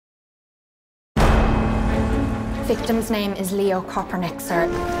victim's name is Leo Kopernik, sir.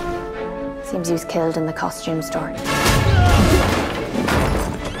 Seems he was killed in the costume store.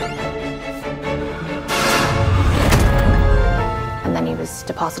 And then he was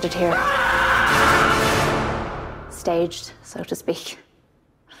deposited here. Staged, so to speak.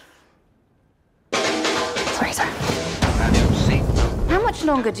 Sorry, sir. How much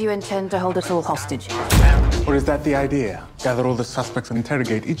longer do you intend to hold us all hostage? Or is that the idea? Gather all the suspects and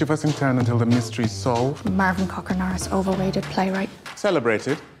interrogate each of us in turn until the mystery's solved? Marvin Cocker-Norris, overrated playwright.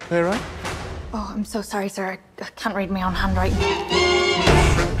 Celebrated playwright? Oh, I'm so sorry, sir. I can't read my own handwriting.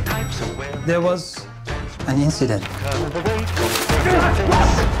 There was an incident.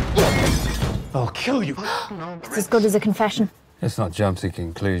 I'll kill you. It's as good as a confession. Let's not jump to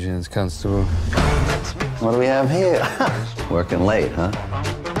conclusions, Constable. What do we have here? Working late, huh?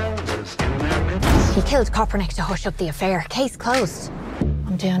 He killed Kopernik to hush up the affair. Case closed.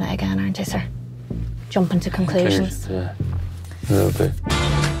 I'm doing it again, aren't I, sir? Jumping to conclusions. A little bit.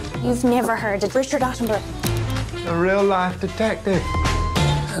 You've never heard of Richard Attenborough. A real-life detective.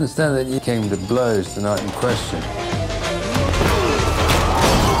 I understand that you came to blows the night in question.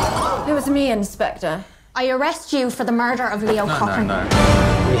 It was me, Inspector. I arrest you for the murder of Leo Kopernik.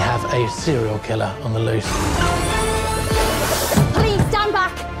 No. We have a serial killer on the loose. Please, stand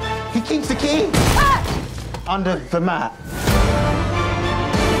back! He keeps the key under the mat.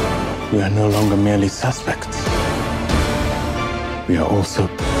 We are no longer merely suspects. We are also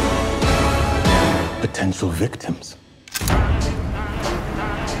potential victims.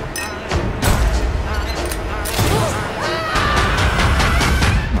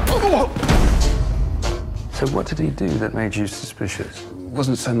 So what did he do that made you suspicious? It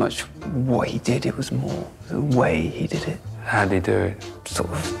wasn't so much what he did, it was more the way he did it. How'd he do it?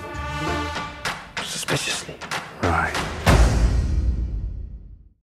 Sort of suspiciously. Right.